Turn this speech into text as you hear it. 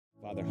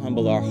Father,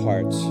 humble our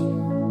hearts.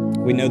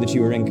 We know that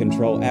you are in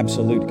control,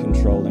 absolute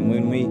control. And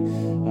when we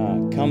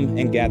come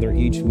and gather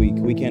each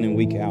week in and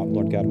week out,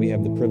 Lord God, we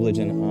have the privilege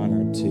and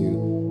honor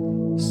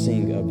to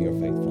sing of your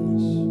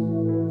faithfulness,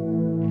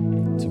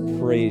 to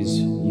praise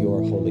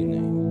your holy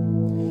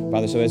name.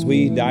 Father, so as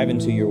we dive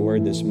into your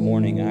word this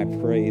morning, I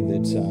pray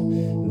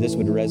that this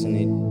would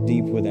resonate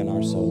deep within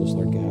our souls,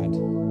 Lord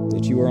God,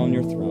 that you are on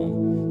your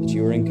throne, that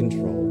you are in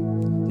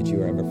control, that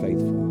you are ever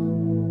faithful.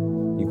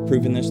 You've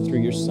proven this through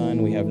your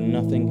Son. We have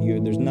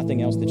nothing, there's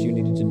nothing else that you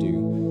needed to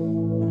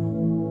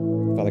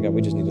do. Father God,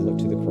 we just need to look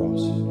to the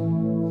cross.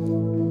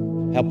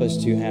 Help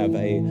us to have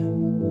a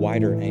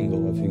wider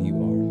angle of who you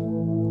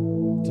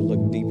are, to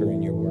look deeper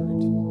in your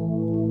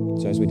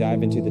word. So as we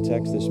dive into the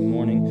text this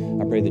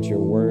morning, I pray that your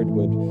word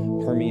would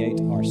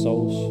permeate our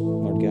souls,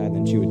 Lord God,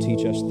 and that you would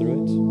teach us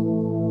through it.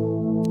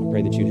 I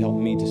pray that you'd help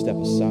me to step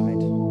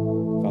aside,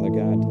 Father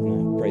God,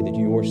 and I pray that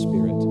your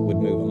Spirit would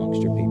move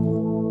amongst your people.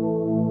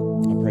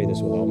 I pray this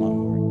with all my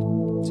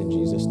heart. It's in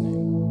Jesus'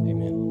 name.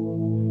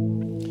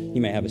 Amen.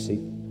 You may have a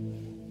seat.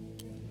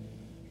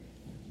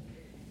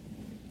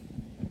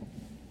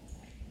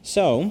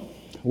 So,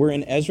 we're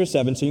in Ezra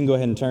 7, so you can go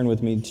ahead and turn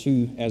with me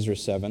to Ezra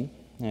 7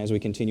 as we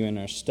continue in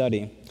our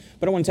study.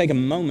 But I want to take a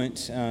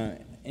moment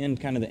in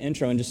kind of the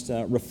intro and just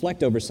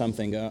reflect over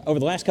something. Over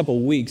the last couple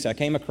of weeks, I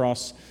came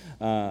across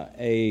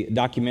a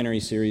documentary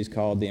series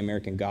called The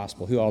American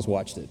Gospel. Who all's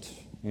watched it?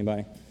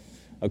 Anybody?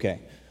 Okay.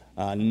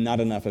 Not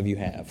enough of you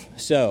have.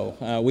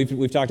 So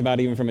we've talked about,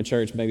 even from a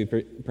church, maybe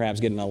perhaps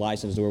getting a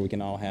license to where we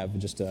can all have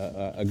just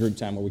a group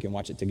time where we can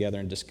watch it together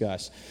and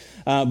discuss.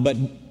 But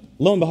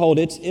lo and behold,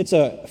 it's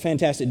a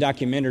fantastic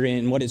documentary,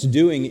 and what it's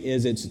doing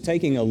is it's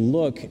taking a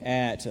look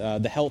at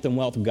the health and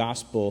wealth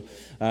gospel,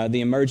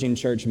 the emerging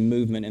church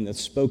movement, and the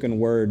spoken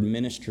word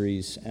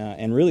ministries,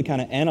 and really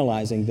kind of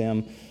analyzing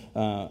them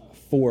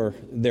for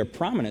their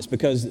prominence,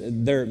 because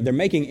they're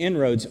making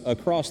inroads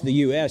across the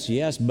U.S.,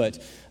 yes,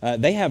 but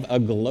they have a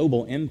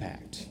global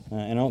impact,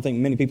 and I don't think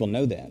many people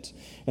know that.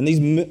 And these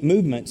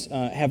movements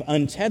have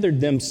untethered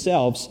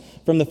themselves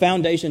from the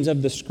foundations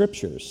of the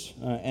Scriptures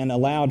and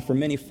allowed for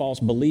many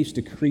false beliefs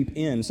to creep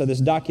in. So this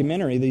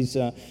documentary,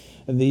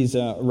 these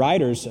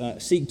writers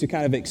seek to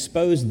kind of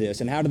expose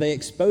this. And how do they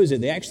expose it?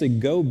 They actually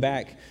go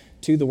back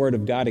to the Word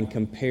of God and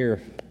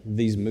compare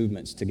these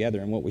movements together.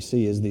 And what we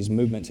see is these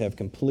movements have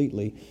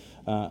completely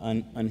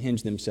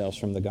unhinged themselves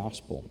from the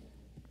gospel.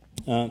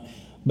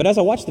 But as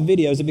I watched the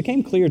videos, it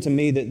became clear to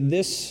me that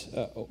this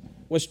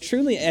was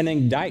truly an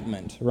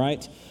indictment,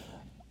 right,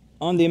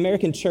 on the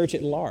American church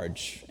at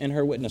large and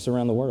her witness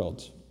around the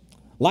world.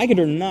 Like it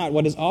or not,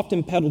 what is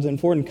often peddled in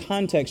foreign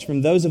context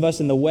from those of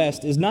us in the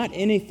West is not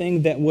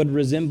anything that would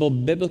resemble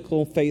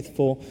biblical,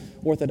 faithful,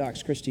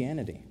 Orthodox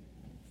Christianity.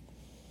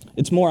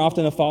 It's more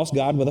often a false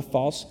god with a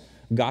false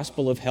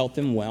gospel of health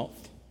and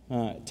wealth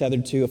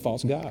tethered to a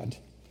false god.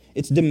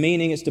 It's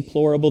demeaning, it's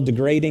deplorable,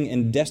 degrading,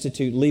 and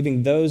destitute,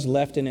 leaving those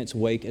left in its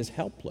wake as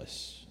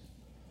helpless.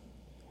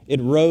 It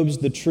robes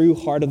the true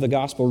heart of the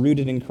gospel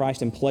rooted in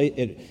Christ and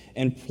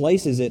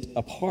places it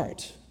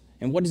apart.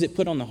 And what does it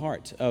put on the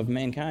heart of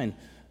mankind?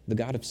 The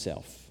God of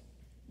self.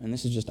 And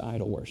this is just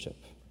idol worship.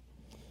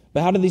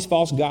 But how do these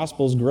false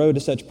gospels grow to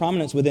such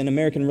prominence within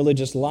American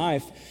religious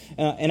life?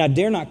 And I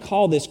dare not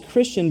call this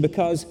Christian,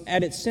 because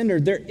at its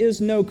center there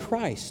is no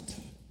Christ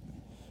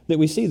that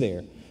we see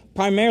there.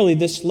 Primarily,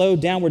 this slow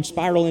downward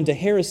spiral into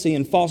heresy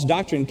and false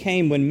doctrine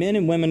came when men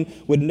and women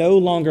would no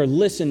longer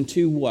listen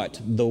to what?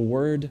 The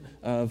Word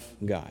of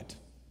God.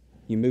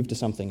 You move to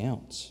something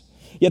else.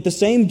 Yet the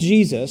same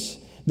Jesus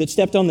that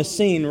stepped on the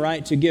scene,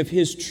 right, to give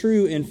his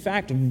true, in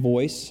fact,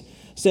 voice,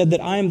 said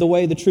that I am the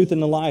way, the truth,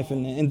 and the life,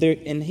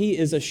 and he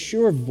is a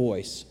sure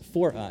voice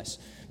for us.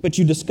 But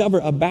you discover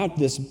about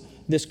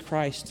this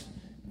Christ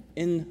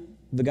in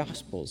the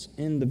Gospels,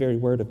 in the very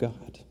Word of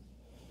God.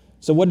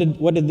 So what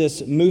did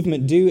this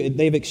movement do?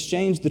 They've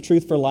exchanged the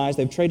truth for lies.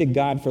 They've traded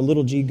God for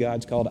little g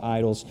gods called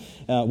idols,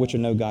 which are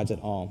no gods at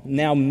all.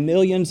 Now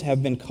millions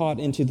have been caught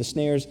into the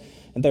snares,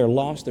 and they're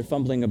lost. They're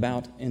fumbling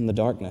about in the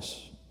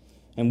darkness.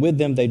 And with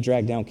them, they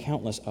drag down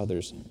countless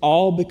others,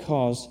 all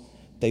because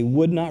they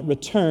would not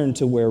return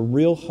to where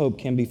real hope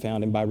can be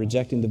found, and by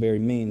rejecting the very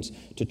means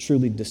to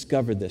truly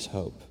discover this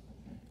hope,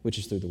 which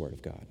is through the Word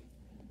of God.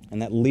 And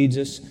that leads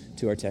us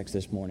to our text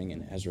this morning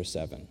in Ezra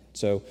 7.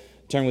 So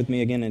turn with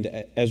me again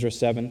into Ezra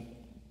 7.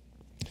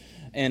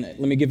 And let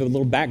me give a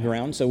little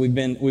background. So we've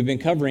been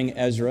covering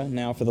Ezra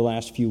now for the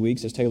last few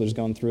weeks as Taylor's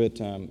gone through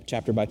it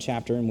chapter by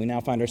chapter, and we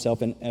now find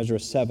ourselves in Ezra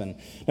 7.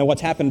 Now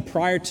what's happened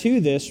prior to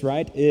this,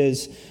 right,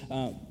 is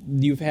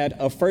you've had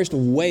a first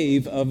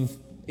wave of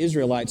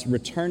Israelites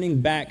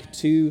returning back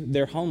to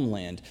their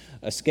homeland,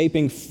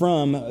 escaping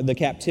from the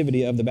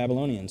captivity of the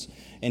Babylonians.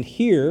 And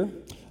here,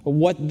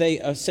 what they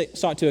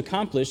sought to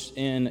accomplish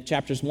in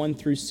chapters 1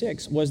 through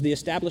 6 was the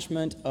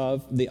establishment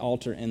of the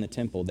altar and the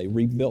temple. They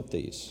rebuilt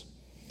these.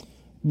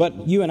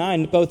 But you and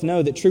I both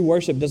know that true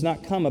worship does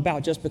not come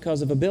about just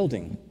because of a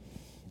building,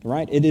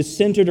 right? It is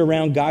centered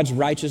around God's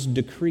righteous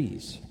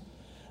decrees.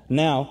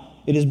 Now,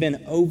 it has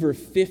been over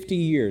 50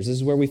 years, this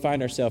is where we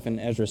find ourselves in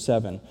Ezra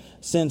 7,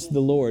 since the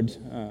Lord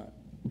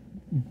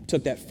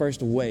took that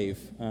first wave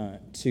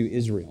to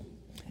Israel.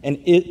 And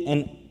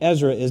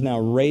Ezra is now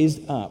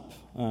raised up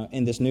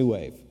in this new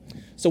wave.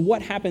 So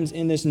what happens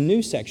in this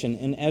new section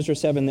in Ezra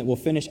 7 that will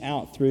finish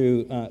out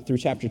through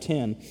chapter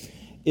 10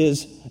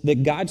 is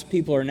that God's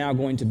people are now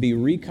going to be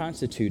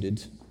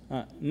reconstituted,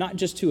 not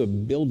just to a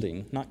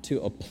building, not to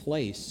a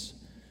place,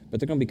 but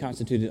they're going to be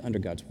constituted under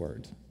God's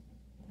word.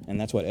 And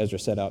that's what Ezra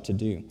set out to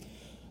do.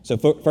 So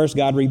first,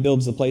 God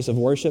rebuilds the place of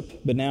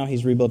worship, but now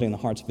he's rebuilding the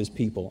hearts of his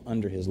people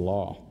under his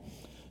law.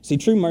 See,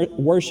 true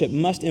worship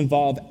must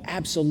involve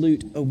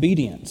absolute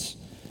obedience.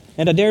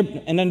 And I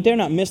dare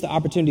not miss the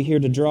opportunity here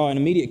to draw an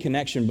immediate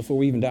connection before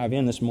we even dive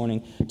in this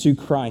morning to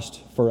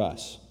Christ for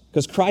us.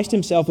 Because Christ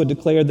himself would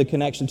declare the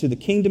connection to the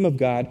kingdom of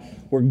God,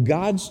 where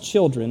God's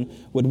children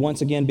would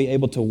once again be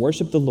able to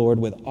worship the Lord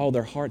with all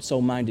their heart,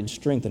 soul, mind, and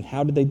strength. And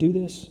how did they do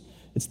this?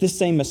 It's this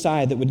same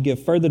Messiah that would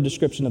give further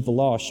description of the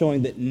law,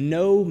 showing that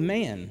no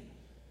man,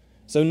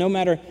 so no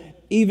matter,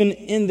 even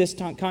in this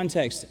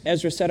context,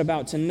 Ezra set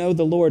about to know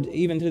the Lord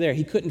even through there.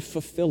 He couldn't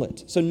fulfill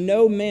it. So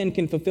no man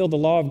can fulfill the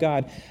law of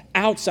God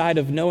outside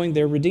of knowing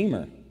their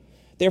Redeemer.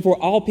 Therefore,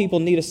 all people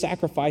need a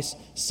sacrifice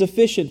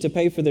sufficient to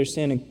pay for their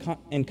sin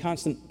and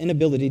constant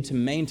inability to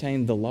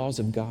maintain the laws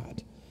of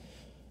God.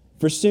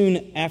 For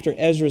soon after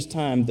Ezra's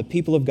time, the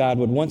people of God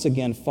would once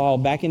again fall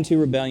back into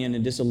rebellion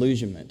and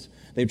disillusionment.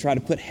 They'd try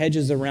to put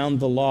hedges around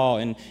the law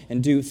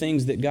and do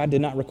things that God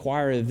did not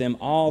require of them,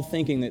 all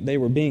thinking that they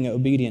were being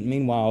obedient.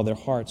 Meanwhile, their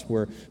hearts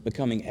were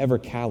becoming ever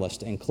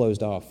calloused and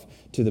closed off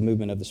to the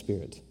movement of the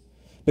Spirit.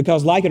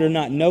 Because, like it or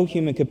not, no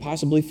human could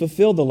possibly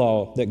fulfill the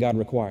law that God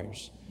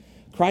requires.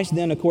 Christ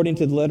then, according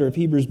to the letter of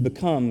Hebrews,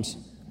 becomes,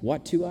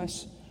 what to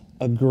us?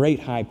 A great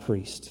high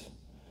priest.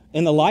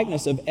 In the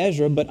likeness of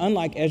Ezra, but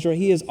unlike Ezra,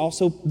 he is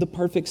also the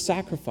perfect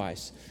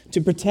sacrifice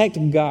to protect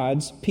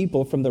God's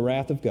people from the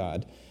wrath of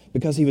God,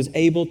 because he was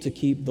able to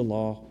keep the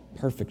law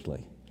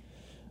perfectly.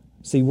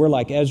 See, we're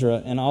like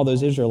Ezra and all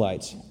those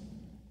Israelites.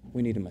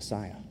 We need a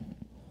Messiah.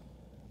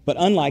 But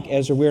unlike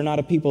Ezra, we're not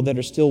a people that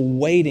are still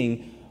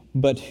waiting,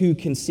 but who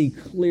can see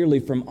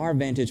clearly from our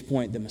vantage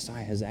point that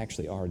Messiah has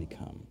actually already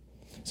come.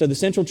 So the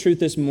central truth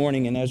this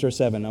morning in Ezra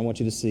 7, I want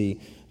you to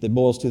see, that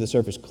boils to the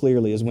surface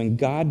clearly, is when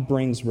God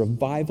brings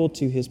revival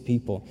to his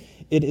people,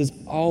 it is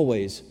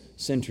always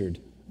centered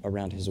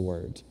around his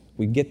word.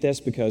 We get this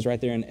because right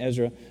there in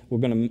Ezra, we're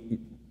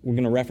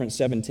going to reference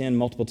 7:10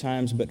 multiple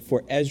times, but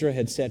for Ezra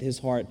had set his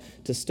heart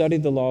to study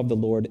the law of the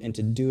Lord and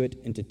to do it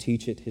and to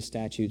teach it, his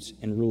statutes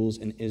and rules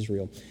in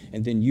Israel.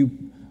 And then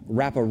you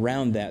wrap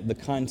around that the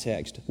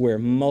context where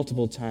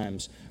multiple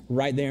times,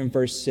 right there in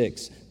verse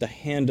 6, the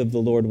hand of the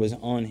Lord was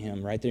on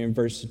him. Right there in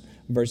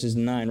verses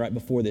 9, right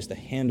before this, the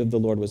hand of the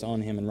Lord was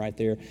on him. And right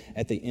there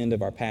at the end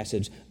of our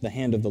passage, the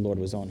hand of the Lord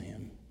was on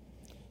him.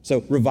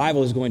 So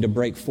revival is going to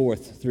break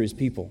forth through his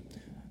people.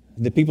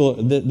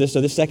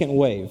 So this second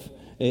wave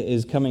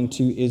is coming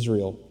to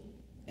Israel.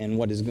 And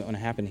what is going to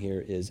happen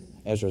here is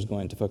Ezra is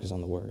going to focus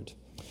on the word.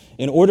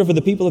 In order for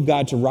the people of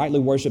God to rightly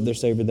worship their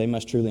Savior, they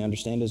must truly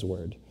understand his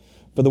word.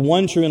 For the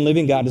one true and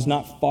living God is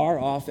not far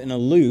off and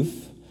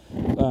aloof,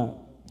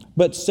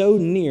 but so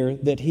near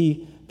that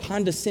he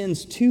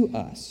condescends to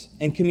us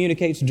and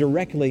communicates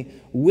directly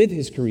with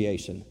his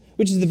creation,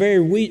 which is the very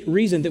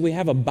reason that we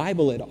have a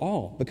Bible at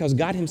all, because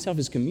God himself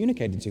has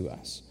communicated to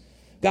us.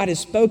 God has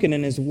spoken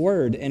in his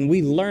word, and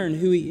we learn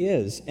who he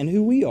is and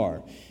who we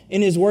are.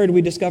 In his word,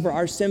 we discover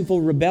our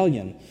sinful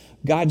rebellion,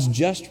 God's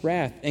just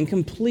wrath, and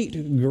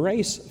complete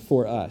grace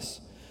for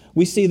us.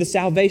 We see the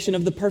salvation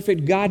of the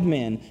perfect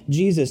God-man,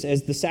 Jesus,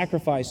 as the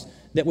sacrifice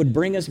that would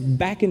bring us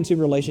back into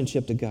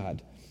relationship to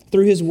God.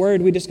 Through his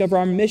word, we discover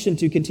our mission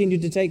to continue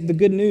to take the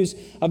good news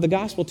of the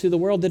gospel to the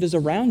world that is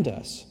around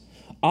us.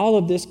 All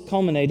of this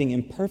culminating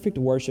in perfect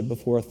worship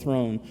before a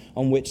throne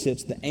on which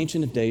sits the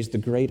Ancient of Days, the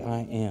great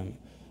I Am,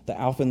 the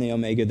Alpha and the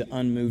Omega, the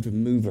unmoved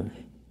mover,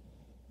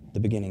 the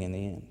beginning and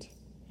the end.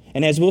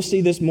 And as we'll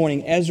see this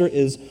morning, Ezra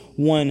is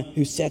one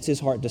who sets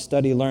his heart to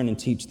study, learn, and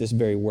teach this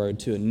very word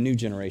to a new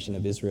generation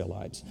of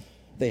Israelites.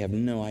 They have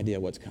no idea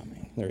what's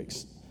coming.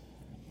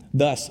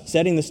 Thus,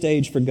 setting the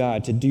stage for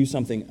God to do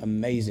something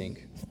amazing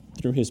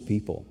through his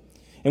people.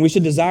 And we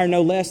should desire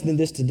no less than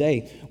this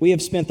today. We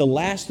have spent the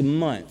last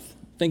month,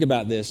 think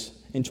about this,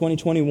 in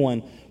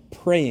 2021,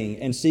 praying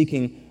and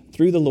seeking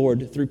through the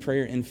Lord, through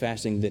prayer and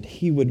fasting, that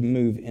he would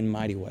move in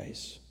mighty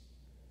ways.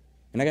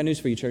 And I got news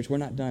for you, church. We're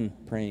not done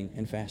praying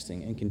and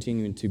fasting and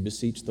continuing to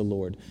beseech the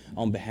Lord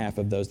on behalf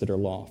of those that are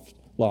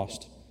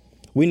lost.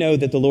 We know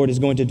that the Lord is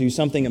going to do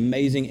something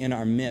amazing in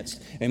our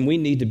midst, and we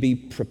need to be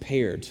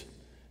prepared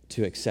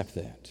to accept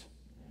that.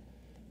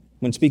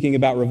 When speaking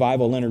about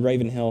revival, Leonard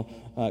Ravenhill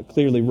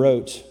clearly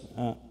wrote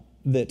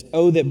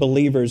that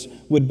believers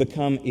would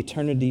become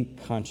eternity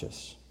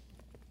conscious.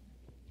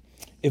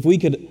 If we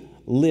could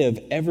live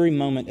every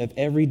moment of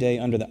every day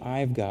under the eye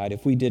of God,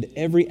 if we did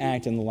every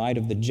act in the light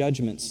of the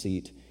judgment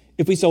seat,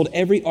 if we sold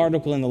every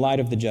article in the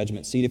light of the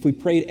judgment seat, if we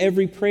prayed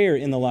every prayer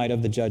in the light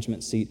of the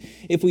judgment seat,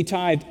 if we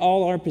tithed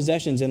all our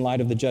possessions in light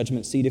of the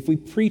judgment seat, if we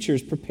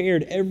preachers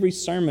prepared every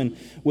sermon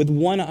with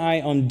one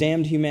eye on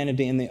damned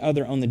humanity and the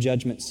other on the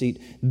judgment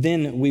seat,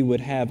 then we would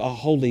have a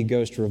Holy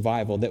Ghost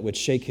revival that would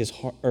shake his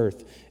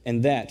earth,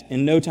 and that,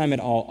 in no time at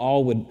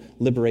all would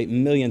liberate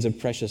millions of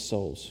precious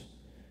souls.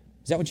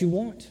 Is that what you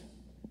want?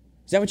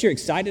 Is that what you're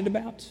excited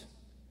about?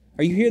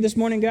 Are you here this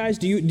morning, guys?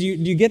 Do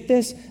you get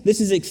this? This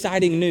is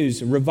exciting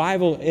news.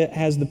 Revival, it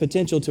has the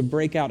potential to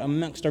break out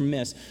amongst our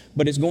midst,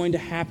 but it's going to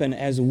happen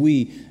as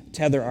we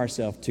tether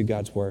ourselves to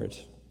God's word.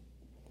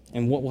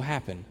 And what will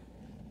happen?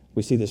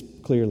 We see this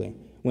clearly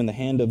when the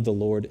hand of the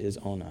Lord is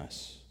on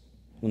us.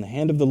 When the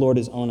hand of the Lord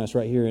is on us,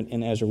 right here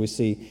in Ezra, we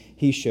see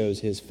he shows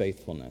his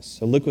faithfulness.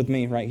 So look with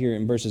me right here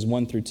in verses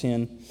 1 through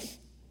 10.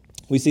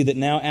 We see that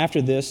now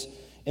after this,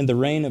 in the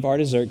reign of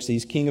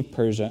Artaxerxes, king of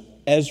Persia,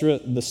 Ezra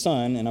the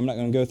son, and I'm not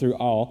going to go through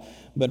all,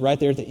 but right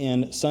there at the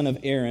end, son of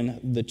Aaron,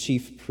 the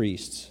chief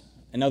priest.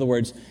 In other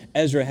words,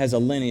 Ezra has a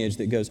lineage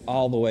that goes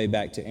all the way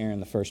back to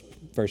Aaron, the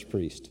first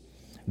priest.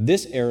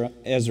 This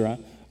Ezra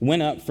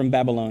went up from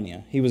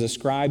Babylonia. He was a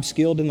scribe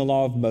skilled in the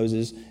law of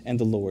Moses and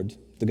the Lord.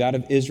 The God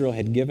of Israel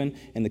had given,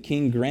 and the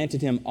king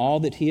granted him all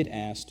that he had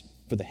asked,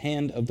 for the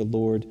hand of the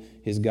Lord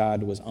his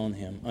God was on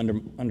him.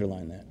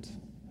 Underline that.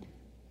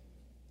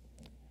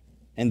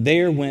 And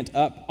there went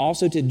up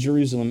also to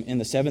Jerusalem in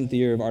the 7th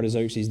year of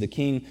Artaxerxes the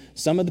king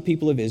some of the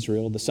people of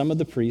Israel, some of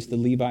the priests, the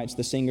Levites,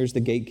 the singers, the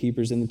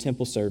gatekeepers, and the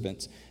temple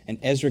servants. And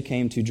Ezra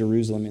came to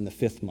Jerusalem in the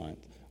 5th month,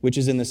 which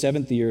is in the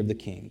 7th year of the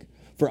king.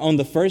 For on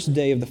the first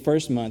day of the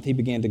 1st month he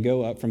began to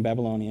go up from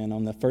Babylonia, and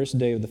on the first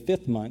day of the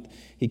 5th month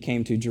he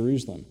came to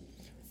Jerusalem.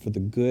 For the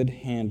good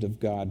hand of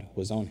God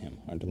was on him.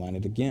 Underline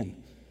it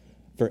again.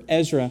 For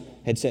Ezra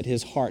had set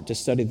his heart to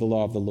study the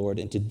law of the Lord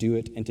and to do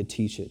it and to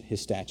teach it,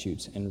 his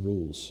statutes and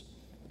rules.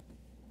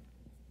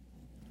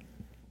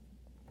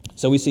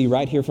 So we see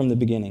right here from the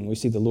beginning, we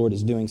see the Lord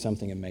is doing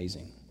something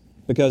amazing.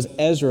 Because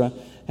Ezra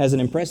has an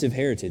impressive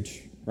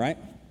heritage, right?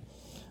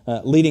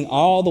 Leading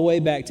all the way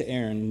back to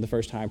Aaron, the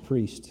first high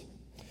priest.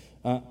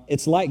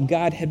 It's like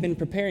God had been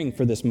preparing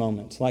for this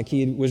moment, like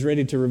he was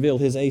ready to reveal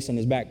his ace in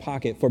his back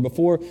pocket. But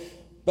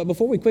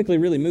before we quickly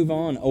really move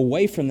on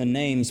away from the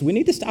names, we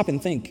need to stop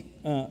and think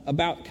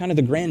about kind of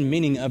the grand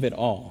meaning of it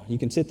all. You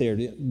can sit there.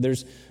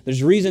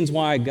 There's reasons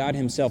why God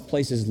himself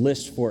places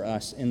lists for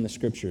us in the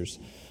scriptures.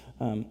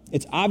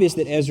 It's obvious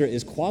that Ezra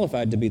is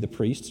qualified to be the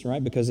priest,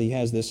 right, because he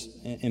has this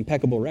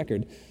impeccable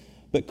record.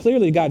 But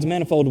clearly God's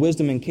manifold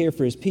wisdom and care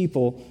for his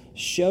people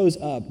shows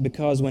up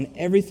because when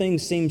everything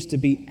seems to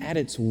be at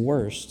its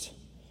worst,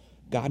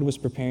 God was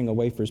preparing a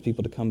way for his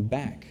people to come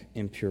back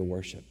in pure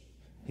worship.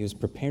 He was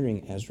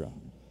preparing Ezra.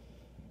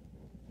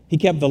 He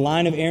kept the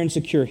line of Aaron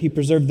secure. He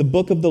preserved the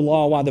book of the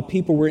law while the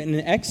people were in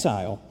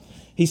exile.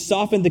 He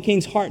softened the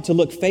king's heart to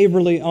look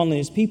favorably on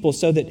his people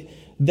so that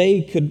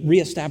they could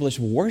reestablish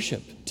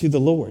worship to the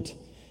Lord.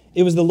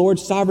 It was the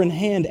Lord's sovereign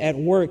hand at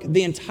work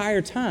the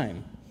entire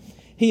time.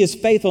 He is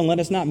faithful, and let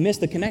us not miss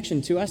the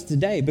connection to us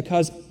today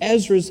because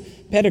Ezra's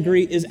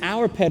pedigree is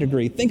our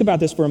pedigree. Think about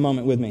this for a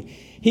moment with me.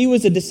 He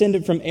was a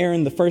descendant from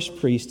Aaron, the first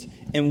priest,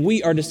 and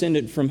we are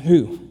descendant from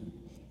who?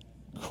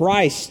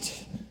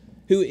 Christ,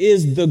 who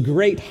is the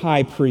great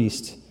high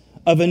priest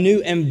of a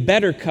new and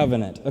better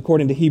covenant,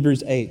 according to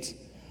Hebrews 8.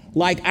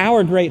 Like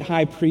our great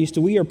high priest,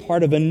 we are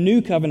part of a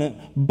new covenant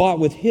bought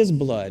with his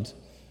blood.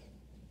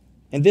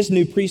 And this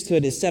new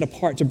priesthood is set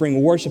apart to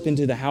bring worship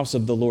into the house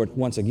of the Lord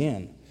once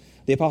again.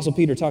 The Apostle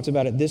Peter talks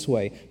about it this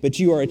way, but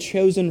you are a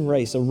chosen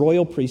race, a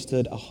royal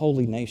priesthood, a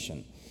holy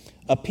nation,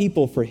 a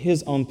people for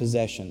his own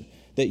possession,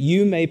 that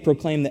you may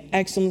proclaim the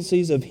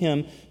excellencies of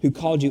him who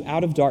called you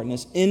out of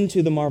darkness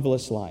into the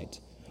marvelous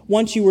light.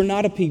 Once you were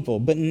not a people,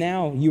 but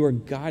now you are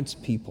God's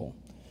people.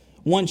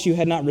 Once you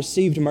had not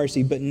received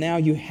mercy, but now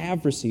you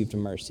have received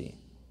mercy.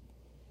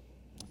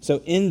 So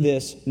in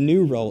this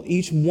new role,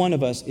 each one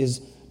of us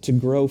is to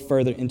grow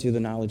further into the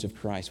knowledge of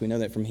Christ. We know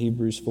that from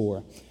Hebrews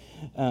 4.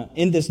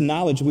 In this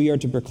knowledge, we are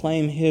to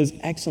proclaim his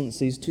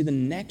excellencies to the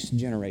next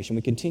generation.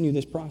 We continue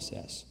this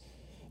process.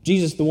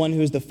 Jesus, the one who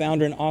is the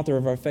founder and author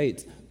of our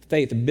faith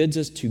bids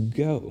us to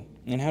go.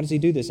 And how does he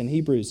do this? In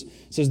Hebrews,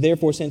 it says,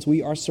 therefore, since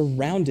we are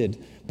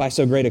surrounded by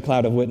so great a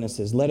cloud of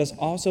witnesses, let us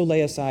also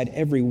lay aside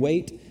every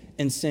weight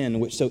and sin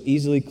which so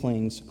easily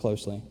clings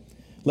closely.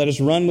 Let us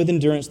run with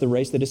endurance the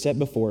race that is set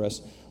before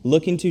us,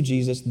 looking to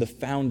Jesus, the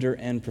founder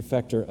and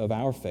perfecter of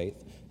our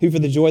faith, who for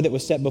the joy that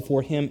was set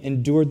before him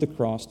endured the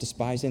cross,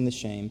 despising the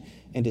shame,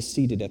 and is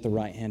seated at the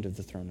right hand of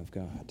the throne of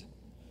God.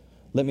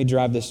 Let me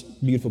drive this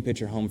beautiful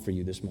picture home for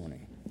you this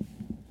morning.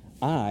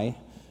 I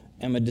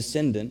am a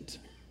descendant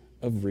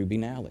of Ruby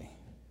Nally.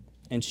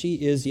 And she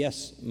is,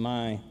 yes,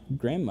 my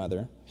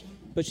grandmother,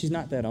 but she's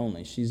not that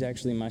only. She's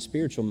actually my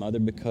spiritual mother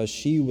because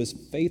she was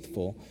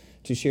faithful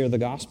to share the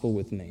gospel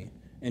with me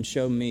and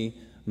show me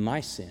my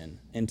sin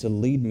and to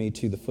lead me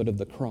to the foot of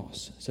the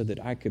cross so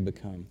that I could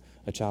become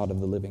a child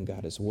of the living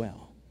God as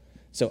well.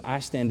 So I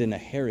stand in a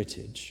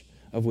heritage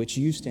of which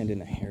you stand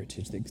in a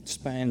heritage that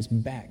spans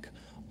back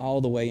all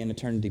the way in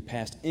eternity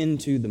past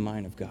into the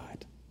mind of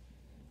God.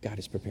 God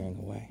is preparing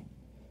a way.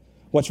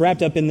 What's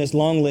wrapped up in this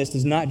long list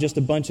is not just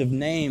a bunch of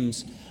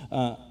names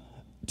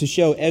to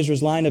show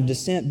Ezra's line of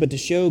descent, but to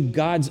show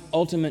God's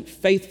ultimate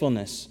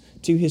faithfulness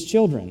to his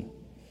children.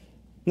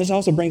 And this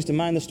also brings to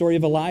mind the story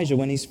of Elijah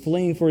when he's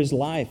fleeing for his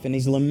life and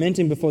he's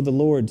lamenting before the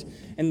Lord.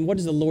 And what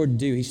does the Lord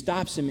do? He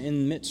stops him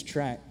in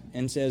mid-track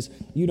and says,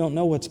 "You don't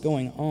know what's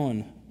going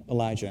on,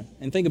 Elijah."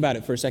 And think about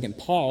it for a second.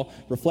 Paul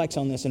reflects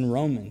on this in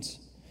Romans.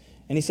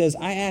 And he says,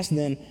 "I ask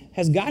then,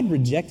 has God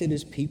rejected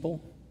his people?"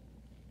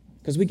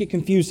 Because we get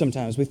confused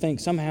sometimes. We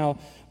think somehow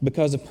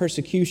because of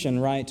persecution,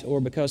 right,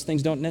 or because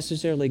things don't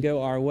necessarily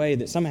go our way,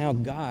 that somehow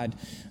God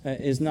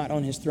is not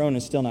on his throne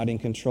and still not in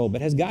control.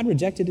 But has God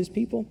rejected his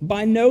people?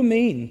 By no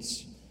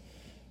means.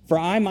 For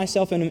I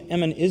myself am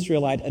an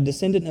Israelite, a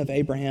descendant of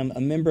Abraham,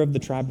 a member of the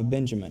tribe of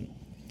Benjamin.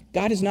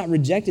 God has not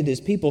rejected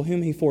his people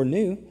whom he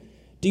foreknew.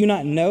 Do you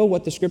not know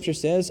what the scripture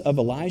says of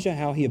Elijah,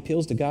 how he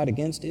appeals to God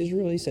against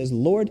Israel? He says,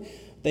 "Lord,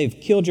 they have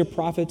killed your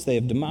prophets, they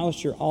have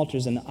demolished your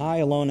altars, and I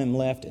alone am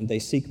left, and they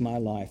seek my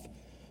life."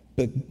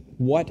 But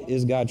what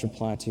is God's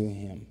reply to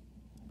him?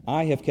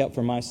 "I have kept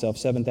for myself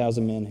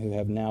 7,000 men who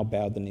have not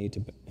bowed the knee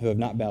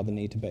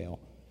to Baal.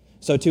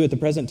 So too at the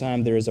present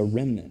time there is a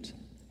remnant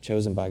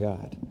chosen by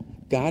God."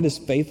 God is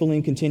faithfully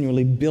and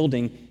continually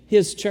building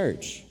his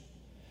church.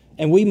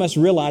 And we must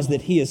realize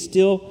that he is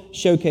still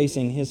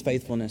showcasing his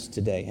faithfulness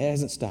today. It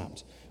hasn't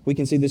stopped. We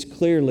can see this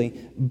clearly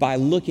by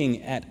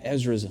looking at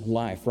Ezra's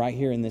life right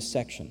here in this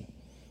section.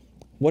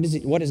 What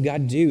does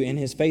God do in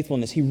his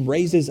faithfulness? He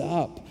raises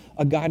up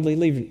a godly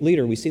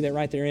leader. We see that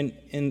right there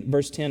in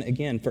verse 10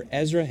 again. For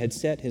Ezra had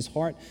set his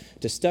heart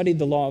to study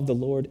the law of the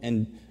Lord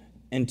and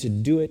to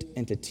do it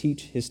and to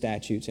teach his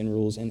statutes and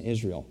rules in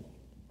Israel.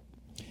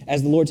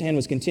 As the Lord's hand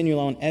was continual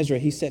on Ezra,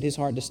 he set his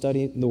heart to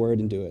study the word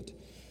and do it.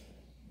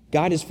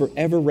 God is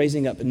forever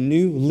raising up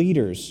new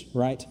leaders,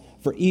 right,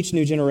 for each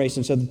new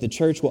generation so that the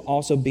church will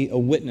also be a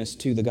witness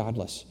to the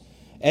godless.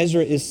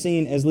 Ezra is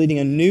seen as leading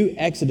a new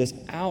exodus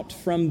out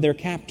from their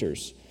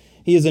captors.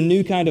 He is a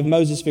new kind of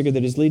Moses figure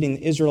that is leading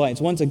the Israelites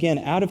once again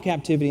out of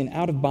captivity and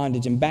out of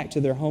bondage and back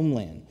to their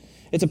homeland.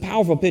 It's a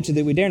powerful picture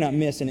that we dare not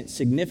miss in its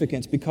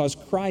significance because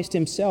Christ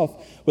himself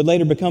would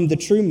later become the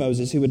true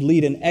Moses who would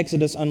lead an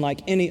exodus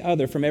unlike any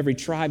other from every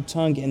tribe,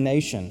 tongue, and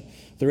nation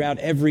throughout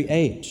every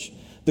age.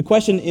 The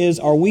question is,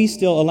 are we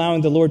still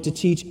allowing the Lord to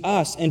teach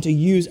us and to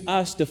use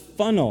us to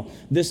funnel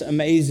this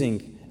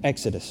amazing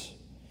exodus?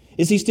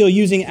 Is he still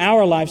using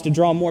our lives to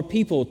draw more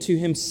people to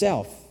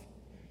himself?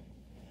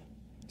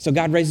 So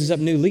God raises up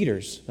new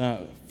leaders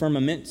from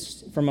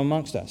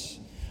amongst us.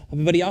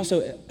 But he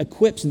also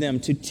equips them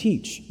to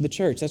teach the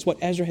church. That's what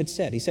Ezra had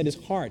said. He set his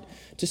heart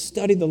to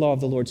study the law of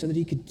the Lord so that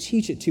he could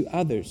teach it to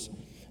others.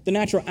 The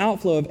natural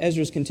outflow of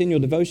Ezra's continual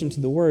devotion to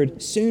the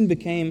word soon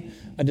became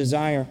a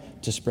desire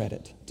to spread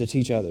it, to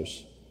teach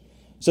others.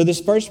 So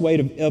this first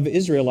wave of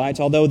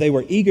Israelites, although they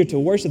were eager to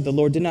worship the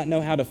Lord, did not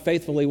know how to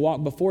faithfully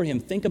walk before him.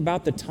 Think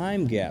about the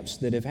time gaps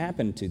that have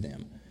happened to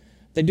them.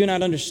 They do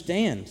not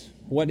understand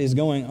what is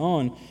going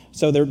on.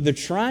 So they're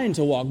trying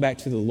to walk back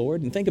to the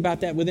Lord. And think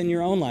about that within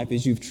your own life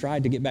as you've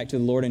tried to get back to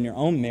the Lord in your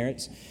own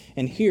merits.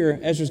 And here,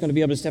 Ezra's going to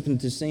be able to step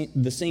into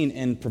the scene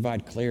and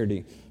provide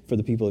clarity for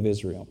the people of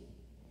Israel.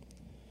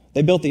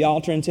 They built the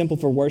altar and temple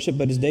for worship,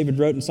 but as David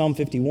wrote in Psalm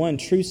 51,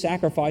 true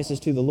sacrifices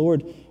to the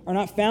Lord are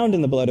not found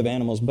in the blood of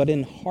animals, but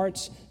in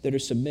hearts that are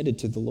submitted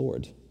to the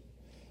Lord.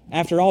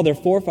 After all, their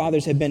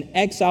forefathers had been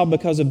exiled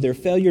because of their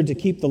failure to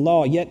keep the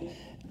law, yet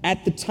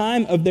at the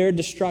time of their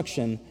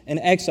destruction and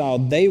exile,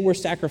 they were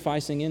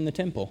sacrificing in the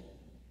temple.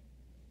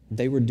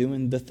 They were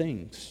doing the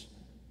things,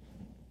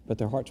 but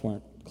their hearts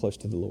weren't close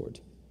to the Lord.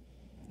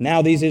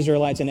 Now these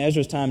Israelites in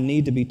Ezra's time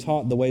need to be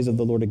taught the ways of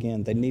the Lord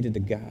again. They needed a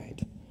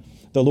guide.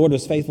 The Lord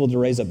was faithful to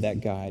raise up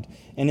that guide.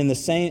 And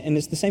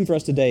it's the same for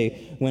us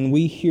today when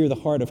we hear the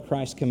heart of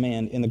Christ's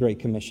command in the Great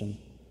Commission.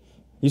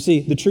 You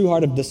see, the true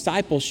heart of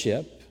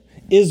discipleship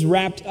is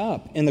wrapped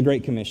up in the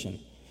Great Commission.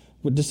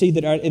 To see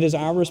that it is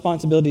our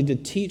responsibility to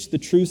teach the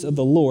truths of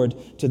the Lord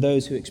to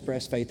those who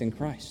express faith in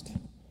Christ.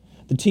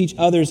 To teach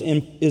others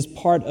is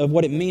part of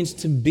what it means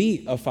to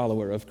be a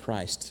follower of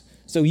Christ.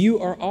 So you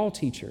are all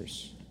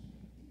teachers.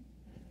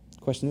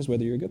 The question is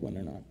whether you're a good one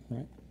or not,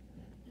 right?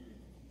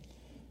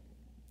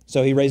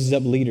 So he raises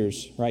up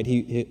leaders, right?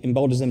 He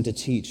emboldens them to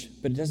teach.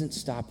 But it doesn't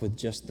stop with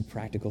just the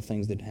practical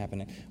things that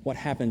happen. What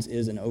happens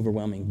is an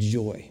overwhelming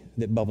joy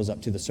that bubbles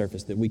up to the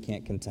surface that we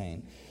can't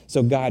contain.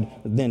 So God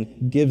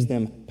then gives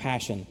them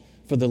passion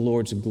for the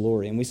Lord's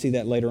glory. And we see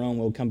that later on.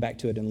 We'll come back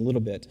to it in a little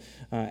bit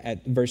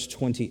at verse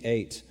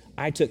 28.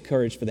 I took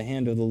courage, for the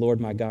hand of the Lord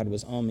my God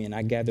was on me, and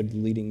I gathered the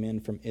leading men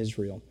from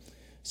Israel.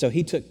 So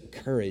he took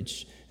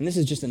courage. And this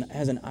is just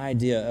as an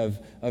idea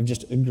of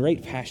just a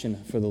great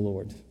passion for the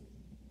Lord.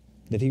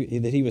 That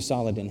he was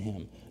solid in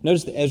him.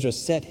 Notice that Ezra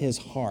set his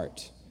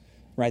heart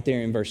right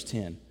there in verse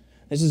 10.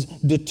 This is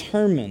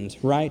determined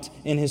right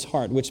in his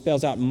heart, which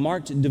spells out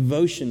marked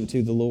devotion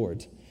to the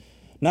Lord.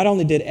 Not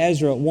only did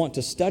Ezra want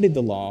to study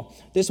the law,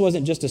 this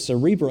wasn't just a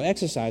cerebral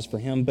exercise for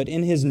him, but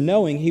in his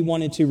knowing, he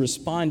wanted to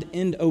respond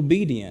in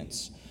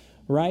obedience,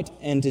 right?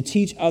 And to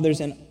teach others,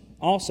 and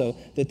also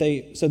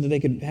so that they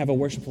could have a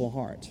worshipful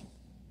heart.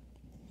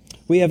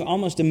 We have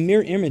almost a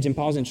mirror image in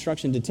Paul's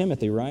instruction to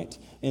Timothy, right?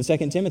 In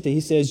 2 Timothy,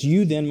 he says,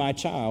 "You then, my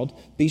child,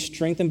 be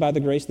strengthened by the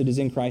grace that is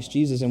in Christ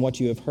Jesus, and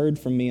what you have heard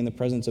from me in the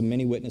presence of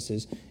many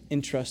witnesses,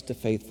 entrust to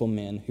faithful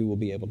men who will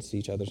be able to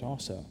teach others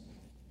also."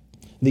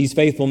 These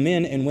faithful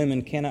men and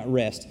women cannot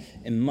rest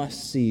and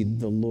must see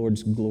the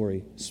Lord's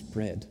glory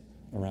spread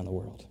around the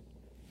world.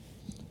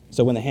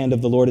 So when the hand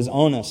of the Lord is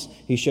on us,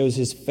 he shows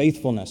his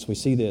faithfulness. We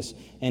see this.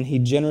 And he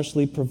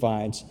generously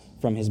provides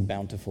from his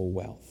bountiful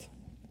wealth.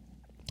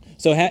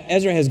 So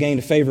Ezra has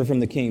gained favor from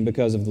the king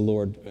because of the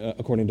Lord,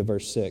 according to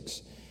verse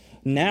 6.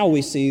 Now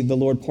we see the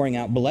Lord pouring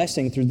out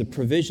blessing through the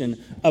provision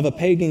of a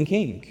pagan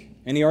king.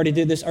 And he already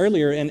did this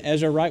earlier in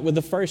Ezra, right, with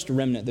the first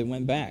remnant that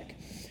went back.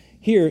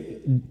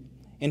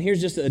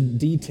 Here's just a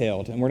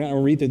detailed, and we're not going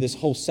to read through this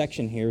whole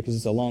section here because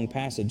it's a long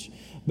passage,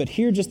 but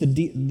here are just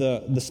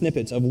the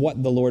snippets of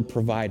what the Lord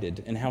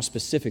provided and how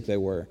specific they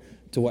were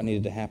to what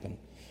needed to happen.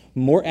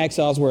 More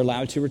exiles were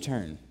allowed to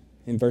return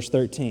in verse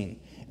 13.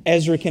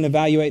 Ezra can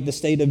evaluate the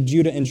state of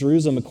Judah and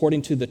Jerusalem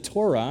according to the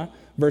Torah,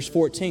 verse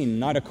 14,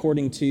 not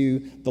according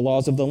to the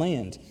laws of the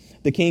land.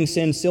 The king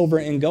sends silver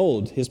and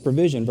gold, his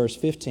provision, verse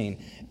 15.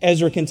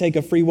 Ezra can take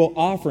a free will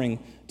offering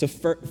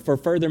for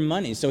further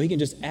money, so he can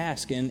just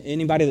ask, and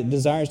anybody that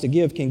desires to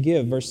give can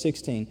give, verse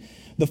 16.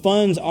 The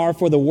funds are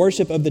for the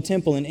worship of the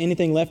temple, and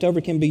anything left over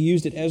can be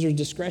used at Ezra's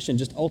discretion,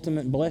 just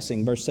ultimate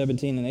blessing, verse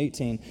 17 and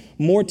 18.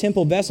 More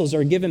temple vessels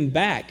are given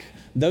back,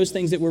 those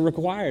things that were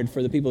required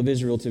for the people of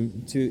Israel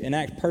to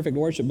enact perfect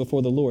worship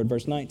before the Lord,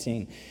 verse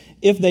 19.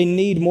 If they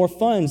need more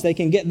funds, they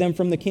can get them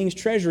from the king's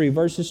treasury,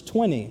 verses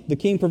 20. The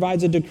king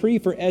provides a decree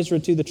for Ezra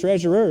to the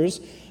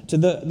treasurers, to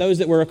those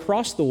that were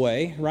across the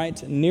way,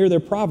 right, near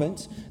their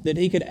province, that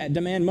he could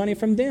demand money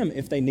from them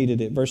if they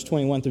needed it, verse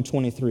 21 through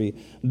 23.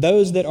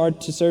 Those that are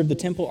to serve the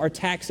temple are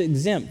tax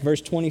exempt, verse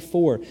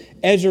 24.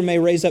 Ezra may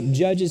raise up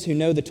judges who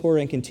know the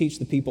Torah and can teach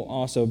the people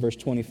also, verse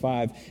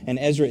 25. And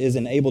Ezra is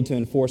enabled to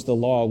enforce the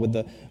law with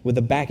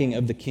the backing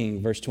of the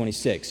king, verse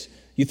 26.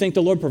 You think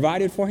the Lord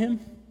provided for him?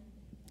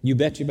 You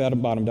bet you about a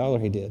bottom dollar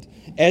he did.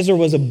 Ezra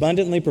was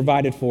abundantly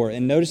provided for,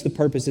 and notice the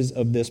purposes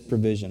of this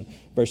provision.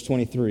 Verse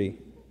 23,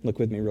 look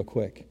with me real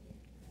quick.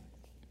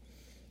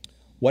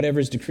 Whatever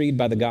is decreed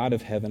by the God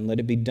of heaven, let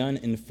it be done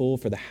in full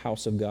for the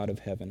house of God of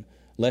heaven,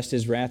 lest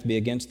his wrath be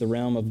against the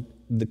realm of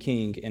the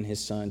king and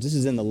his sons. This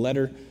is in the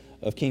letter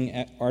of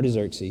King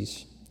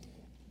Artaxerxes.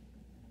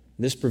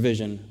 This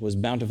provision was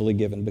bountifully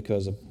given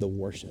because of the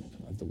worship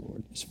of the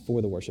Lord. It's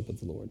for the worship of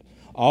the Lord.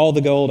 All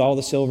the gold, all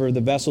the silver,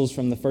 the vessels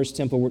from the first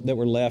temple that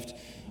were left,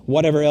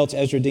 whatever else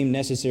Ezra deemed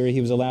necessary, he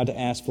was allowed to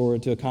ask for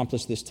to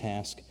accomplish this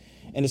task.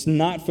 And it's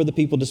not for the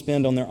people to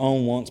spend on their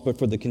own wants, but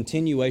for the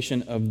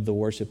continuation of the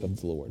worship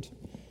of the Lord.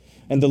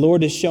 And the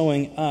Lord is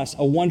showing us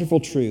a wonderful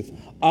truth.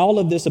 All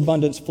of this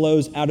abundance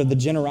flows out of the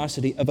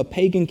generosity of a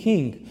pagan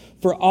king,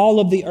 for all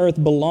of the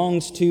earth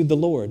belongs to the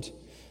Lord.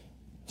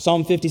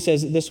 Psalm 50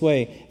 says it this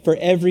way, "For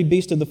every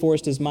beast of the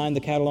forest is mine, the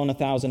cattle on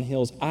 1,000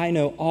 hills. I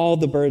know all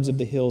the birds of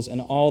the hills, and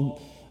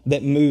all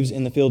that moves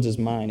in the fields is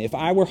mine. If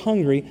I were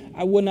hungry,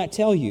 I would not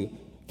tell you,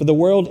 for the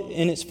world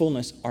and its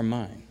fullness are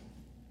mine."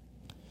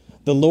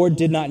 The Lord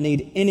did not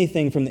need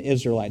anything from the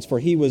Israelites, for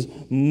he was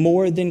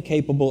more than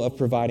capable of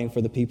providing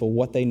for the people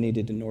what they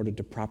needed in order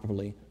to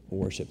properly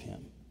worship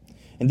him.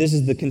 And this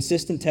is the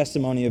consistent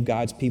testimony of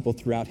God's people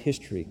throughout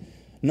history.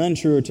 None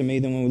truer to me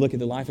than when we look at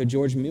the life of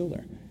George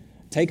Mueller.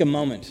 Take a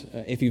moment,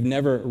 if you've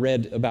never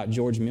read about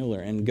George Mueller,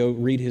 and go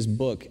read his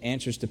book,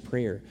 Answers to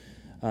Prayer.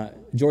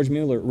 George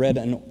Mueller led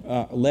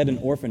an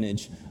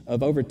orphanage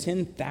of over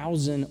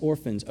 10,000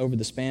 orphans over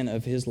the span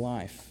of his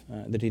life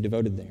that he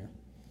devoted there.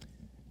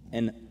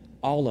 And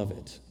all of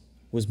it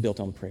was built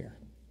on prayer.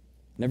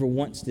 Never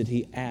once did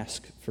he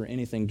ask for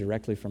anything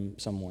directly from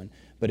someone,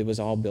 but it was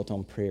all built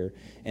on prayer.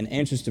 And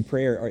Answers to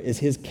Prayer is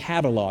his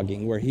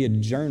cataloging, where he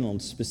had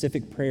journaled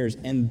specific prayers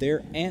and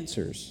their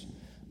answers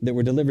that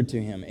were delivered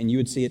to him. And you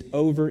would see it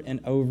over and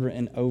over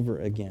and over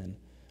again,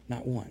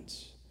 not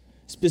once.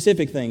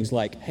 Specific things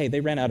like, hey,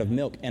 they ran out of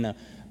milk, and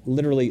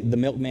literally the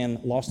milkman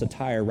lost a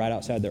tire right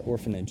outside their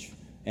orphanage,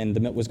 and the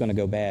milk was going to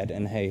go bad,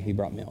 and hey, he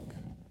brought milk.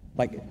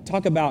 Like,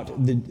 talk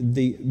about the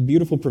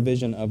beautiful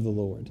provision of the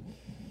Lord.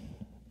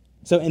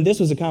 So, and this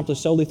was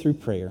accomplished solely through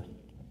prayer.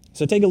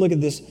 So take a look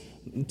at this.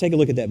 Take a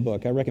look at that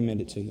book. I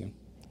recommend it to you.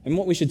 And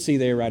what we should see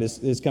there, right,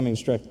 is coming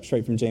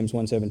straight from James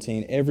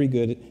 1:17. Every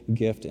good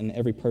gift and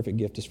every perfect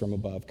gift is from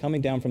above,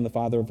 coming down from the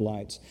Father of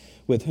lights,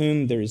 with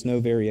whom there is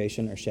no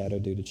variation or shadow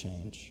due to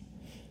change.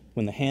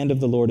 When the hand of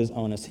the Lord is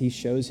on us, he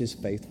shows his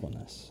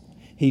faithfulness.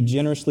 He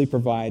generously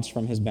provides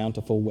from his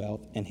bountiful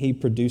wealth, and he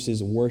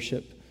produces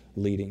worship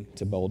leading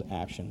to bold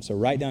action. So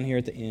right down here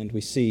at the end,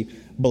 we see,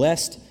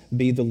 "Blessed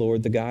be the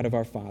Lord, the God of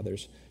our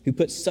fathers, who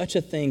put such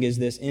a thing as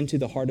this into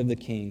the heart of the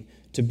king,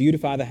 to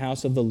beautify the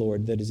house of the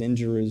Lord that is in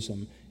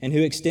Jerusalem, and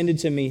who extended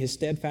to me his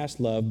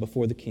steadfast love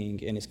before the king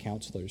and his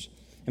counselors.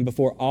 And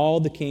before all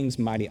the king's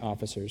mighty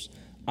officers,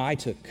 I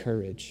took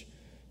courage,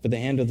 for the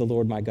hand of the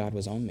Lord my God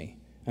was on me,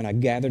 and I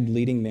gathered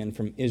leading men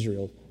from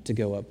Israel to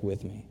go up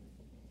with me.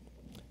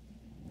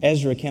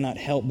 Ezra cannot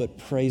help but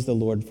praise the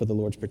Lord for the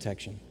Lord's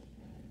protection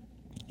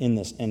in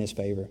his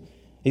favor.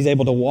 He's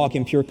able to walk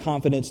in pure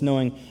confidence,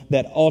 knowing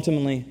that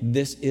ultimately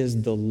this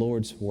is the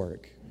Lord's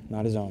work,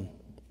 not his own.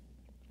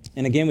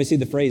 And again, we see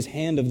the phrase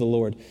hand of the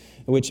Lord,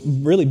 which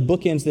really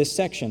bookends this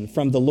section.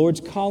 From the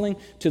Lord's calling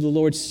to the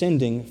Lord's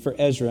sending for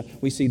Ezra,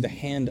 we see the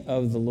hand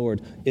of the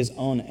Lord is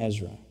on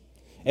Ezra.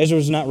 Ezra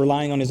was not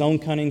relying on his own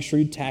cunning,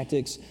 shrewd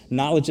tactics,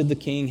 knowledge of the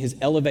king, his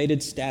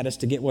elevated status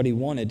to get what he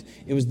wanted.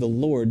 It was the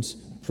Lord's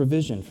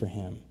provision for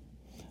him.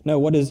 No,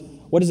 what is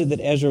it that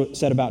Ezra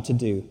set about to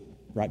do?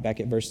 Right back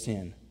at verse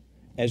 10.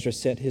 Ezra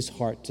set his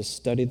heart to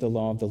study the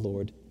law of the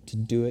Lord, to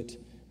do it,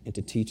 and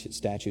to teach its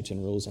statutes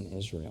and rules in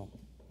Israel.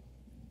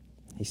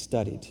 He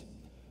studied.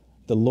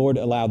 The Lord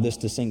allowed this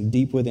to sink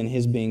deep within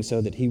his being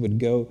so that he would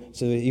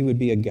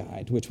be a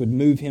guide, which would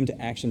move him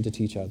to action to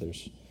teach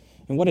others.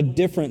 And what a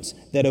difference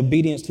that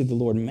obedience to the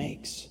Lord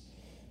makes.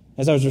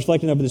 As I was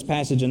reflecting over this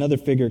passage, another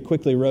figure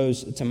quickly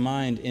rose to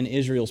mind in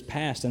Israel's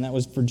past, and that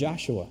was for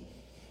Joshua.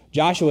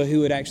 Joshua,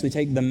 who would actually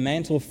take the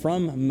mantle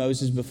from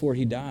Moses before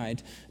he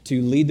died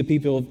to lead the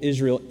people of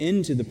Israel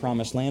into the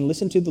promised land.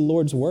 Listen to the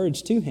Lord's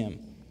words to him.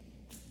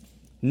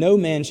 No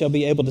man shall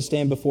be able to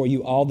stand before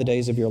you all the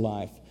days of your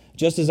life.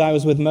 Just as I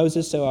was with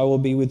Moses, so I will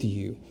be with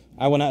you.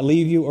 I will not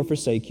leave you or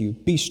forsake you.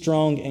 Be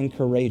strong and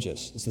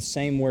courageous. It's the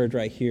same word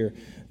right here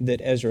that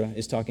Ezra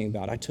is talking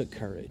about. I took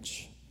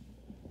courage.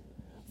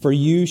 For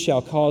you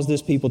shall cause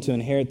this people to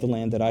inherit the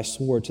land that I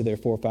swore to their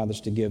forefathers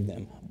to give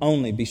them.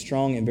 Only be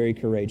strong and very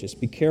courageous.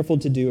 Be careful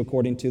to do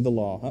according to the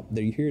law. Oh,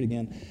 there you hear it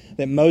again.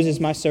 That Moses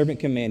my servant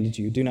commanded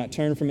you. Do not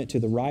turn from it to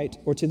the right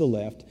or to the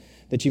left,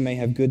 that you may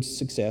have good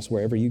success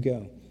wherever you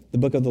go. The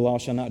book of the law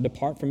shall not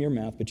depart from your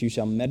mouth, but you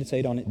shall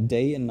meditate on it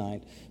day and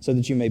night, so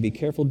that you may be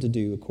careful to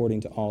do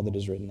according to all that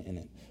is written in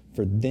it.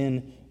 For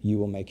then you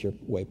will make your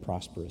way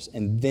prosperous,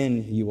 and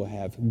then you will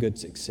have good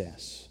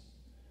success.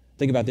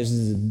 Think about this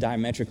as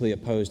diametrically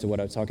opposed to what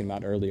I was talking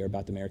about earlier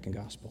about the American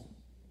gospel,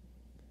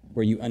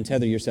 where you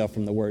untether yourself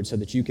from the word so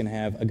that you can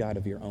have a God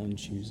of your own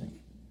choosing.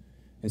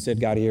 Instead,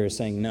 God here is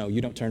saying, no,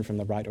 you don't turn from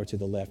the right or to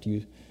the left.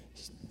 You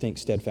think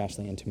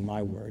steadfastly into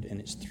my word, and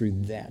it's through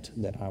that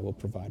I will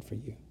provide for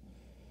you.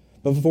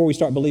 But before we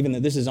start believing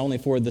that this is only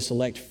for the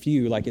select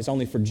few, like it's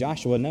only for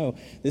Joshua, no,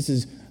 this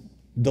is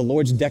the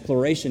Lord's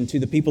declaration to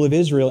the people of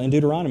Israel in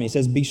Deuteronomy. It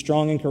says, be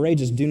strong and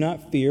courageous. Do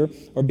not fear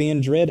or be in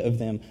dread of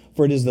them,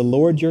 for it is the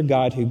Lord your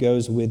God who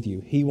goes with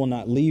you. He will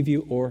not leave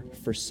you or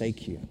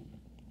forsake you.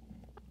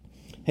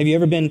 Have you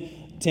ever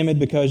been timid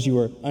because you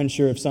were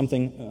unsure if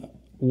something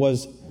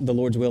was the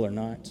Lord's will or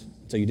not,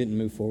 so you didn't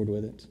move forward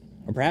with it?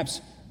 Or perhaps,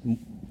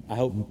 I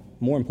hope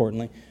more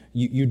importantly,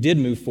 you did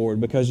move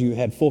forward because you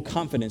had full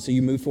confidence, so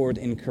you moved forward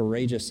in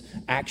courageous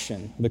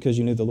action because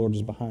you knew the Lord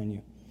was behind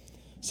you.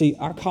 See,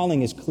 our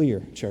calling is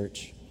clear,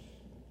 church.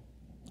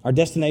 Our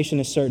destination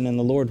is certain, and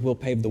the Lord will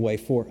pave the way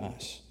for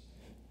us.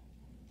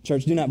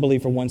 Church, do not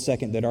believe for 1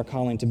 second that our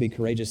calling to be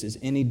courageous is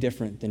any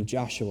different than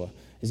Joshua,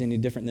 is any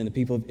different than the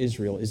people of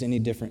Israel, is any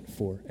different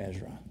for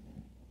Ezra.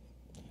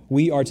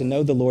 We are to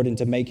know the Lord and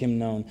to make him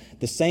known.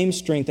 The same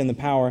strength and the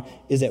power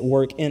is at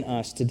work in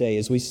us today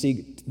as we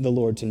seek the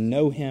Lord to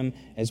know him,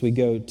 as we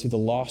go to the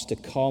lost to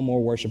call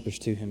more worshipers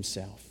to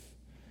himself.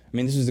 I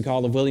mean, this is the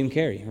call of William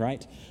Carey,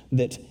 right?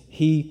 This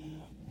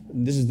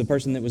is the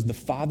person that was the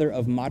father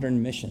of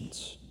modern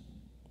missions.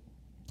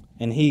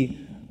 And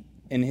he,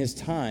 in his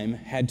time,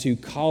 had to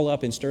call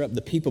up and stir up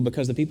the people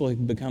because the people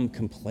had become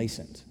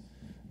complacent.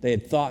 They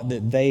had thought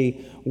that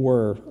they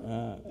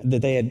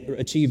had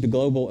achieved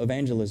global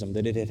evangelism,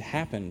 that it had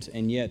happened,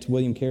 and yet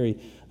William Carey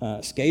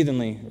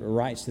scathingly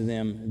writes to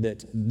them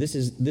that this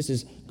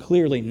is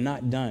clearly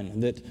not done,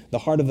 that the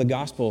heart of the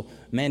gospel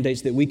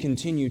mandates that we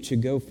continue to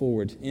go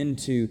forward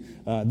into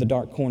the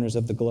dark corners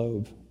of the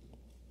globe.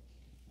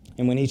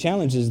 And when he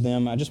challenges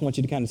them, I just want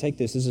you to kind of take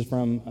this. This is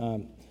from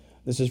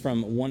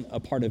a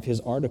part of his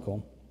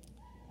article.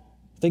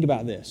 Think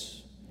about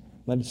this.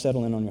 Let it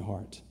settle in on your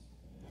heart.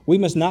 We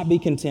must not be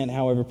content,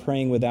 however,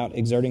 praying without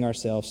exerting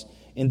ourselves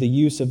in the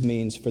use of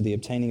means for the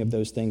obtaining of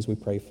those things we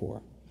pray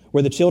for.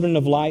 We're the children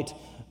of light,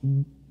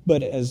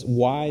 but as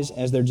wise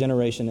as their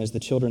generation, as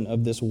the children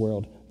of this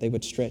world, they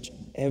would stretch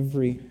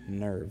every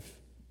nerve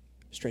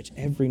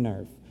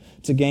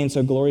to gain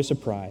so glorious a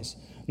prize,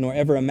 nor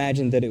ever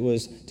imagine that it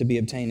was to be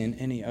obtained in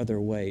any other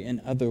way.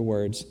 In other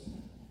words,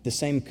 the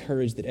same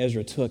courage that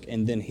Ezra took,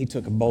 and then he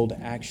took a bold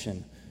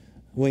action.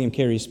 William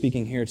Carey is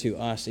speaking here to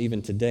us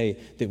even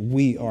today that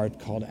we are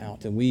called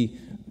out, and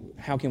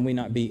how can we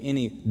not be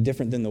any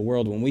different than the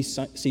world? When we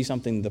see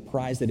something, the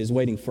prize that is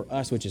waiting for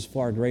us, which is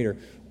far greater,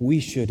 we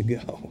should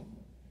go.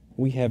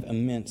 We have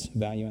immense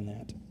value in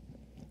that.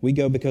 We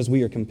go because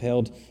we are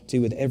compelled to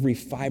with every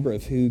fiber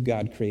of who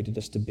God created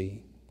us to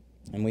be,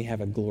 and we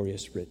have a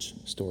glorious, rich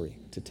story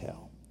to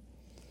tell.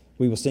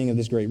 We will sing of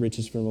this great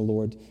riches from the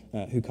Lord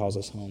who calls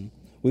us home.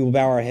 We will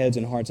bow our heads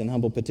and hearts in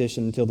humble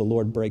petition until the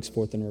Lord breaks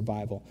forth in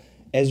revival.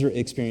 Ezra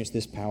experienced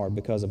this power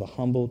because of a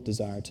humble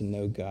desire to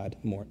know God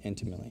more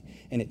intimately.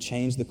 And it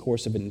changed the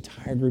course of an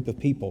entire group of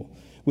people,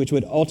 which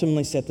would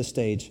ultimately set the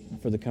stage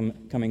for the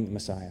coming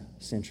Messiah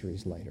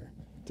centuries later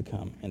to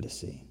come and to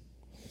see.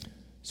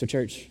 So,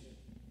 church,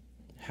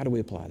 how do we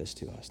apply this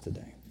to us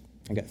today?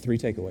 I got 3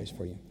 takeaways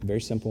for you.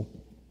 Very simple,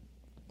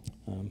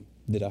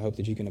 that I hope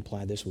that you can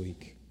apply this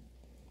week.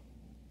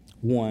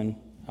 1,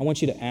 I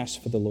want you to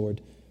ask for the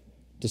Lord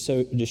to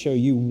show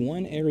you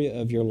one area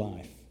of your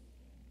life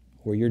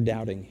where you're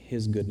doubting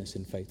His goodness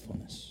and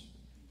faithfulness.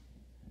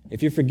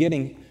 If you're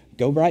forgetting,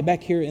 go right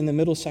back here in the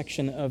middle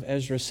section of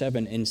Ezra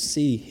 7 and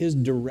see His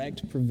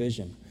direct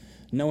provision,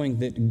 knowing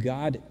that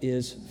God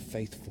is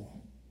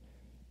faithful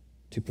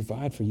to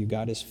provide for you.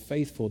 God is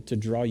faithful to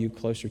draw you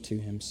closer to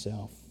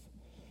Himself.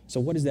 So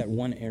what is that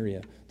one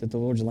area that the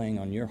Lord's laying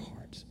on your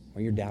heart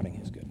where you're doubting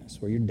His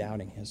goodness, where you're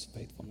doubting His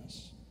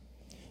faithfulness?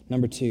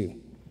 Number 2,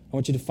 I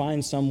want you to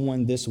find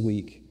someone this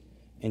week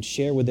and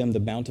share with them the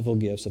bountiful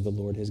gifts of the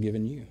Lord has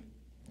given you.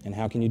 And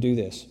how can you do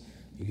this?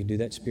 You can do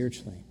that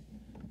spiritually,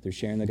 through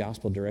sharing the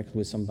gospel directly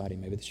with somebody.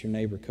 Maybe it's your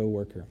neighbor,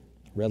 coworker,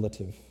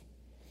 relative.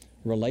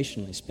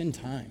 Relationally, spend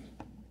time.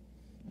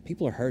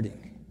 People are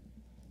hurting,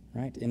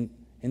 right? In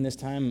this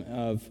time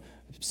of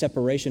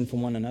separation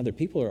from one another,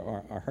 people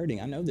are hurting.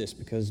 I know this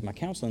because my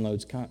counseling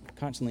load's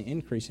constantly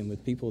increasing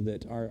with people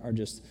that are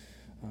just,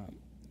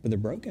 but they're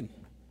broken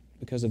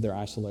because of their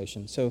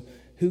isolation. So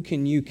who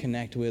can you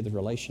connect with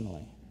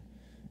relationally?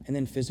 And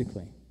then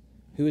physically,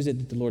 who is it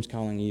that the Lord's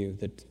calling you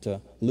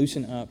to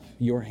loosen up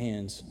your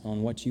hands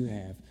on what you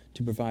have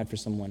to provide for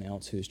someone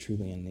else who is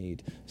truly in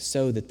need,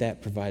 so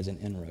that provides an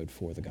inroad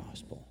for the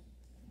gospel?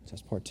 So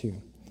that's part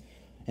 2.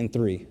 And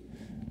 3,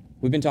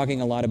 we've been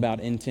talking a lot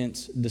about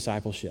intense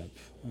discipleship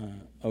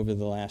over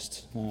the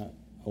last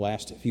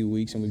few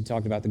weeks, and we've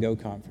talked about the Go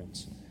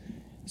Conference.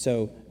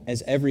 So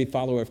as every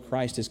follower of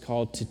Christ is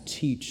called to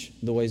teach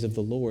the ways of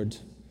the Lord,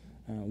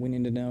 we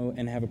need to know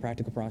and have a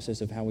practical process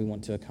of how we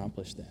want to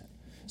accomplish that.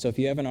 So if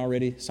you haven't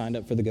already signed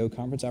up for the Go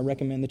Conference, I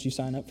recommend that you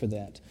sign up for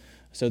that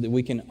so that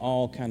we can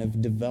all kind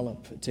of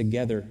develop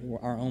together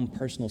our own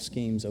personal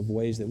schemes of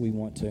ways that we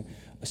want to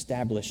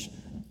establish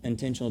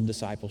intentional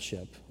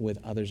discipleship with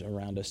others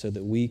around us so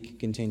that we can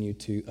continue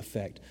to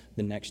affect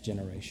the next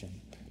generation,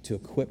 to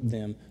equip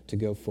them to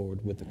go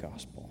forward with the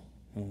gospel.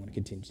 And we want to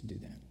continue to do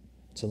that.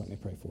 So let me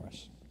pray for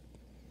us.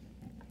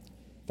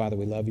 Father,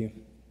 we love you.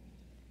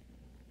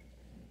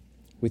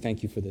 We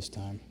thank you for this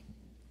time.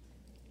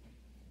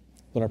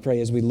 Lord, I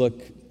pray as we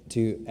look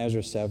to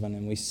Ezra 7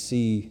 and we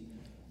see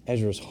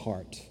Ezra's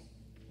heart,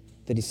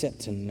 that he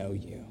set to know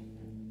you,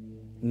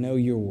 know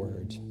your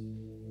word,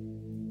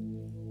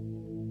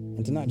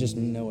 and to not just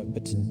know it,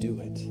 but to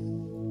do it,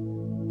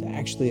 to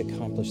actually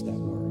accomplish that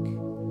work,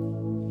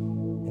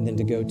 and then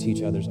to go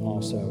teach others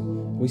also.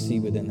 We see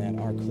within that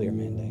our clear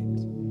mandate.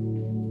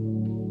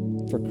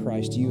 For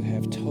Christ, you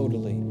have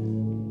totally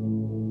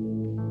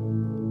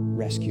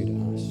rescued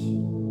us,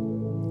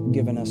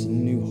 given us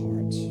new hearts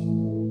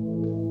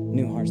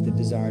that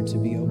desire to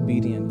be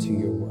obedient to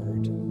your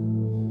word.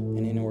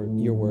 And in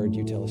your word,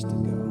 you tell us to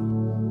go.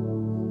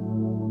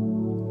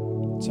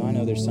 So I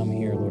know there's some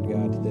here, Lord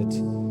God, that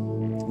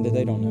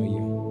they don't know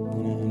you.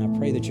 And I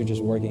pray that you're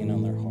just working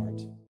on their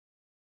heart.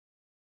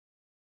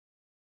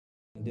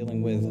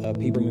 Dealing with a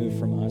people removed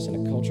from us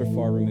and a culture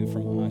far removed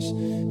from us,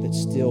 that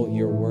still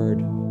your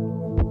word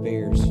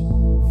bears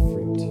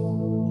fruit.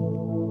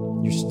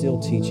 You're still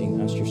teaching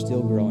us. You're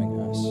still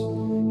growing us.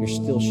 You're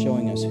still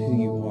showing us who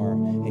you are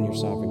in your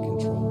sovereign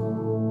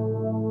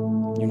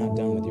control. You're not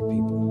done with your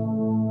people.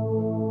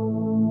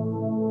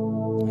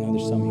 I know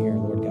there's some here,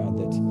 Lord God,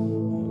 that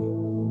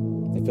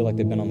they feel like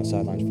they've been on the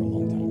sidelines for a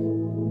long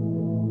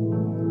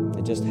time.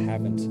 They just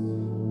haven't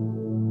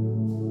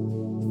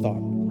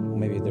thought.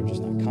 Maybe they're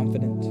just not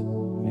confident.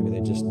 Maybe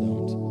they just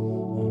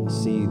don't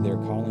see their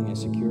calling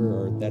as secure,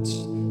 or that's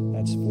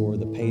for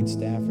the paid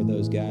staff or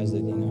those guys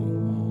that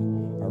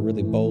are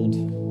really bold.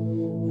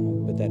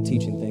 But that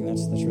teaching thing,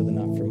 that's really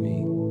not for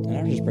me. And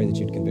I just pray that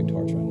you'd convict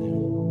hearts right now.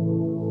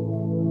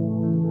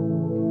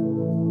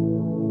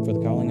 For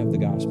the calling of the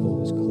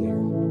gospel is clear,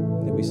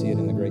 that we see it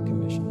in the Great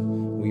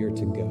Commission. We are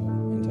to go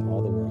into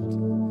all the world.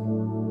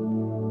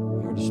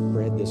 And we're to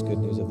spread this good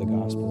news of the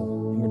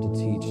gospel. And we're to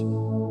teach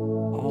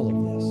all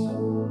of this.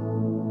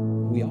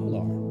 We all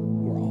are.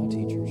 We're all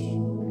teachers.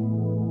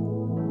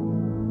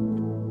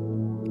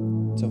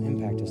 So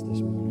impact us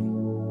this morning.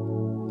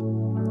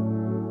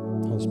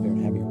 Holy Spirit,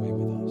 have your